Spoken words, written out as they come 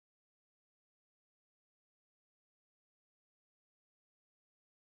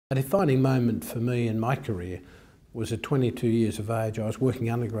A defining moment for me in my career was at 22 years of age. I was working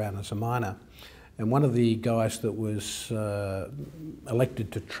underground as a miner, and one of the guys that was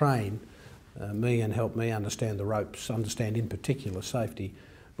elected to train me and help me understand the ropes, understand in particular safety,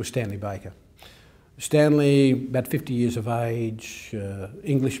 was Stanley Baker. Stanley, about 50 years of age,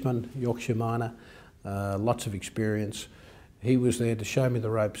 Englishman, Yorkshire miner, lots of experience. He was there to show me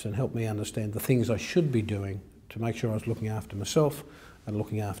the ropes and help me understand the things I should be doing to make sure I was looking after myself and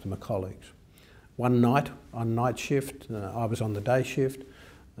looking after my colleagues. One night, on night shift, I was on the day shift.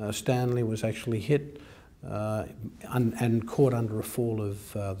 Stanley was actually hit and caught under a fall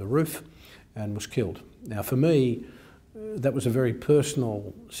of the roof and was killed. Now for me, that was a very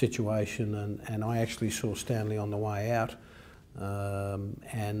personal situation, and I actually saw Stanley on the way out,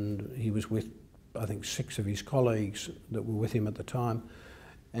 and he was with, I think, 6 of his colleagues that were with him at the time,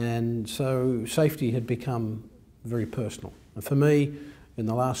 and so safety had become very personal. And for me, in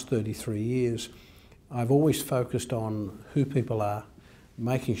the last 33 years, I've always focused on who people are,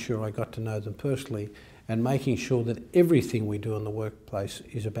 making sure I got to know them personally, and making sure that everything we do in the workplace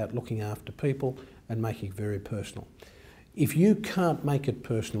is about looking after people and making it very personal. If you can't make it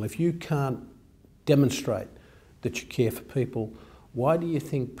personal, if you can't demonstrate that you care for people, why do you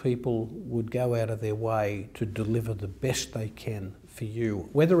think people would go out of their way to deliver the best they can for you?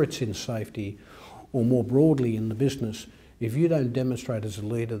 Whether it's in safety or more broadly in the business, if you don't demonstrate as a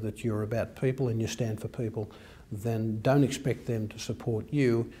leader that you're about people and you stand for people, then don't expect them to support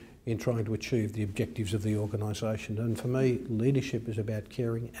you in trying to achieve the objectives of the organisation. And for me, leadership is about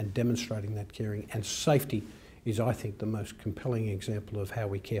caring and demonstrating that caring, and safety is, I think, the most compelling example of how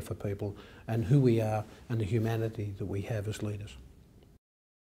we care for people and who we are and the humanity that we have as leaders.